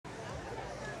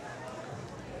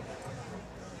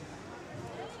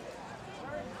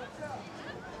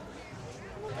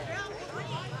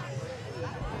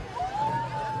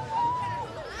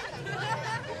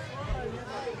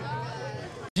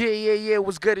Yeah.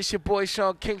 What's good? It's your boy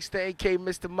Sean Kingston, aka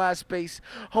Mr. MySpace.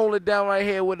 Holding it down right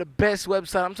here with the best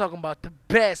website. I'm talking about the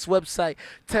best website,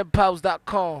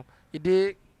 10pals.com. You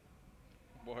dig?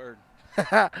 Word.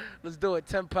 Let's do it.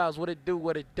 10 Pals. What it do,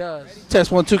 what it does.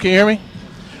 Test 1 2. Can you hear me?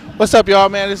 What's up, y'all,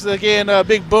 man? This is again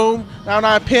Big Boom,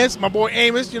 99 Pence. My boy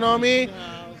Amos. You know what I mean?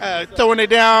 Throwing it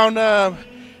down.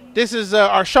 This is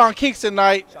our Sean Kingston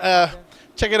night.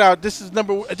 Check it out. This is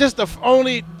just the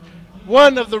only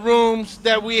one of the rooms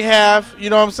that we have. You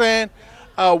know what I'm saying?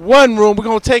 One room. We're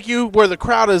gonna take you where the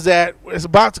crowd is at. It's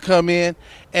about to come in,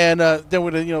 and then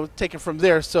we're gonna take it from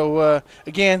there. So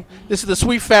again, this is the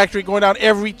Sweet Factory going down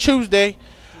every Tuesday.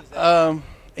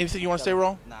 Anything you want to say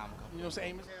wrong? Nah, I'm You know what I'm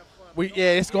saying, Amos?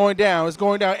 It's going down. It's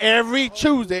going down every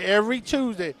Tuesday. Every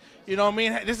Tuesday. You know what I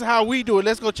mean? This is how we do it.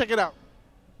 Let's go check it out.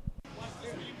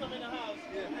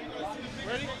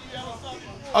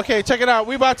 Okay, check it out.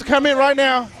 We about to come in right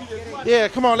now. Yeah,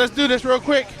 come on. Let's do this real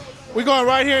quick. We're going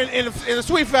right here in the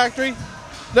Sweet Factory.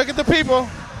 Look at the people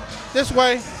this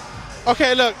way.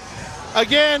 Okay, look.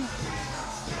 Again,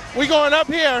 we going up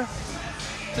here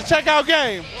to check out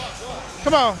game.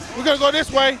 Come on. We're going to go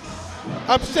this way,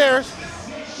 upstairs.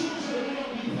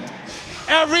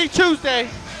 Every Tuesday,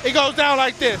 it goes down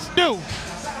like this. Dude,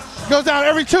 it goes down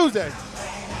every Tuesday.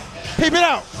 Peep it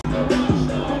out.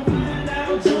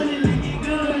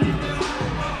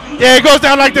 Yeah, it goes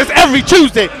down like this every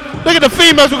Tuesday. Look at the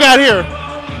females we got here.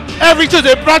 Every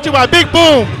Tuesday, brought to you by Big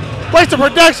Boom, Wasted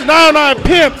Productions, 909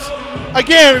 Pimps.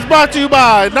 Again, it's brought to you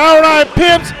by 909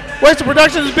 Pimps, Wasted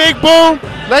Productions, Big Boom,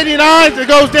 Lady Nines, it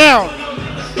goes down.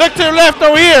 Look to the left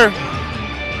over here.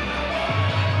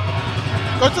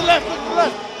 Go to the left, look to the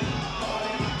left.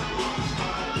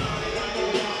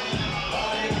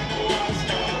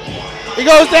 It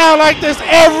goes down like this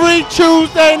every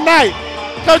Tuesday night.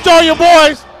 Come join your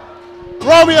boys.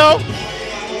 Romeo.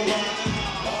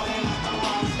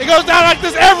 It goes down like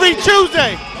this every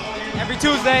Tuesday. Every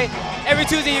Tuesday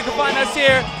you can find us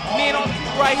here. Me and all the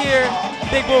people right here.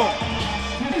 Big Boom.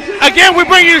 Again, we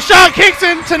bring you Sean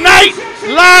Kingston tonight,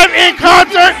 live in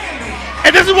concert.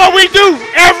 And this is what we do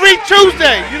every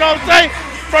Tuesday. You know what I'm saying?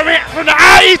 From the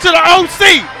IE to the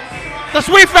OC. The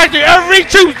Sweet Factory every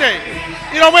Tuesday.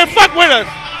 You know, man, fuck with us.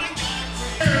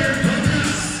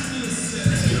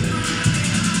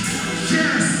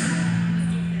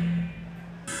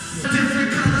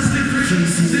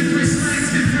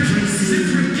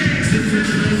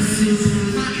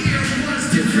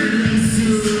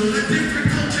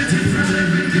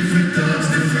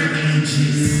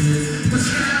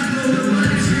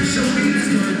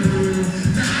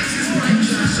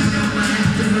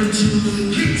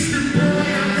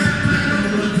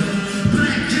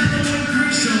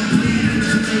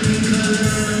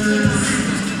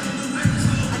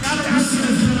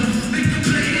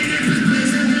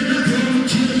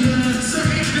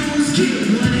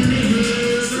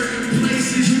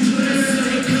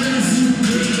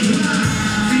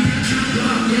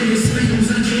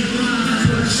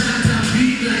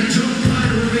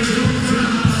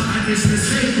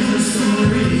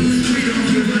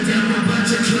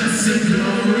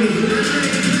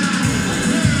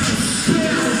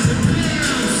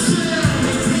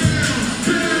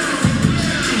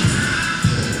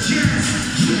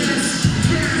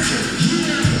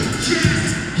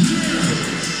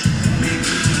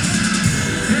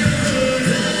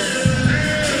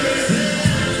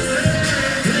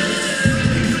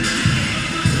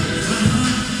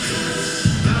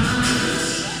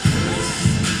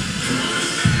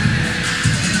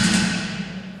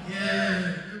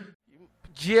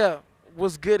 Yeah,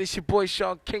 what's good? It's your boy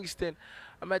Sean Kingston.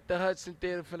 I'm at the Hudson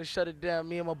Theater finna shut it down.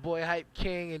 Me and my boy Hype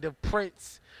King and the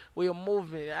Prince. We a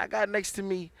movement. I got next to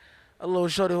me a little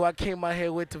shorty who I came out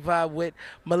here with to vibe with.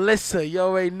 Melissa, you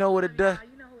already know what it does.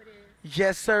 You know who it is.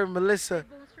 Yes, sir, Melissa. Big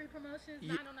Boom Street Promotions,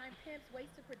 909 Pimps,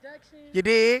 Wasted Productions. You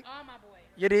dig? All my boys.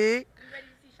 You dig? You ready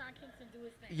to see Sean Kingston do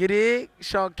his thing? You dig?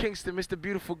 Sean Kingston, Mr.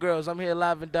 Beautiful Girls. I'm here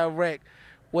live and direct.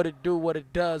 What it do, what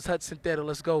it does. Hudson Theater,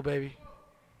 let's go, baby.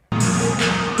 We'll be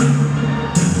right back.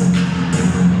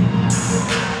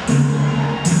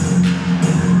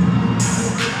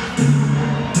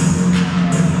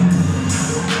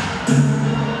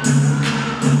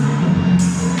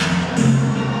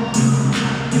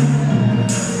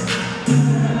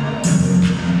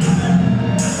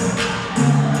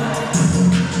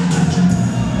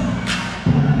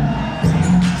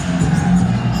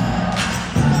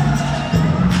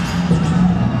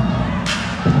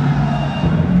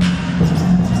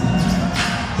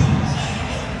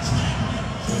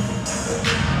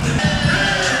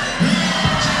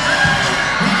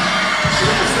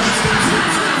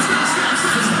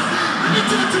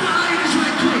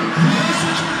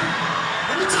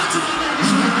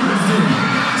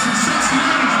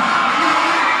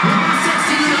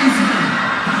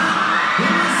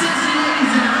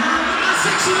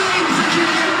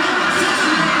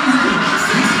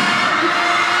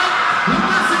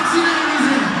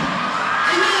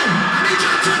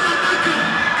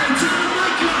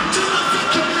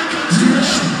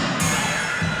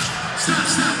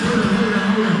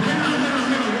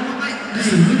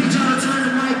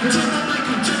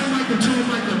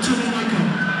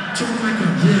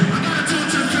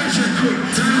 quick.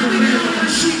 How many of y'all want to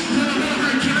see?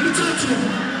 Can let me talk to him.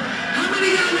 How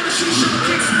many of y'all want to see Sean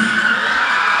Kingston?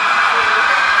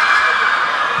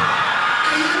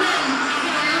 Hey, y'all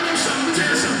know something. Let me tell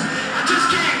you something. I just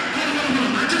came. Hold on.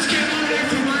 I just came all the way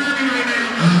from Miami right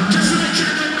now. Just to let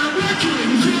y'all know what I'm working with.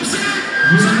 You feel what I'm saying?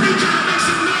 So I need y'all to make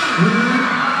some noise.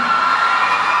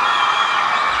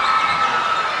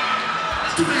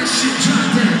 Let's do that shit. Drop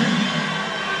that.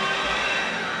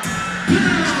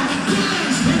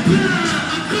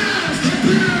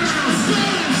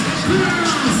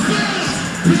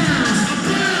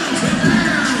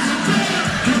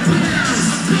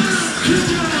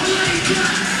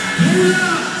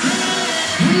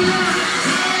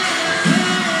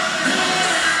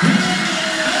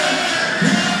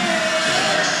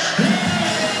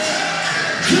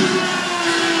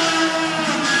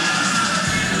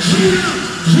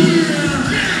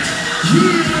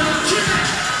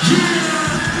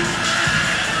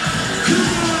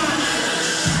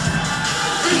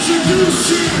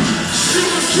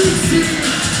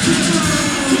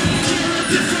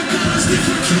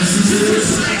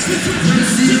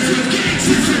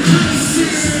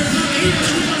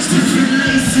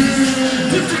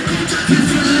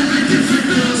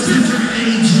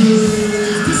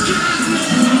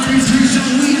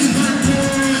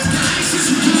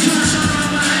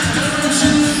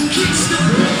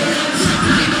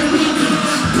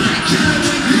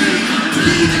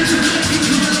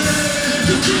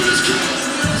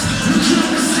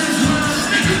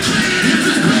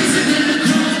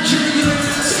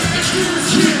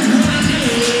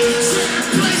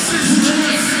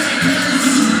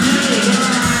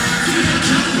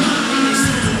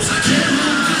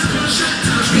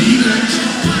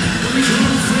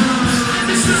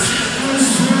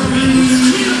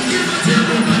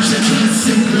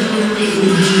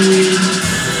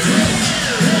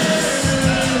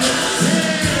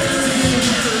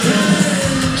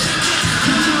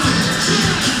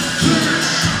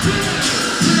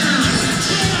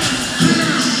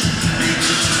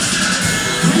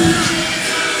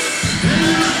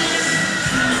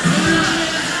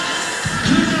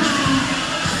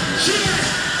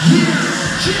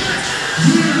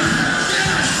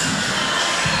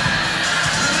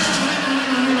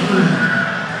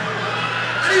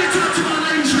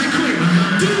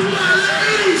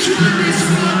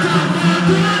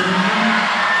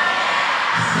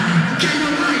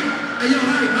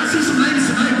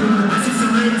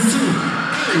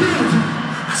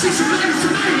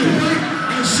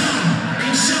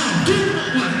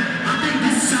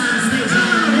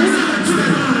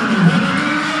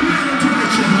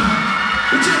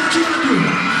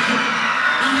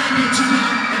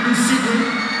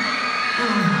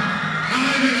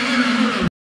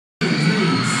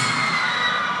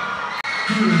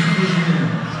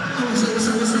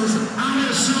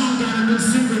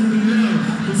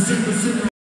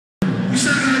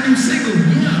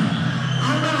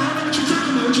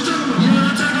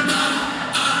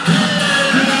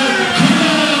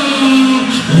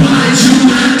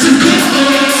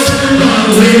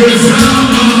 Where from?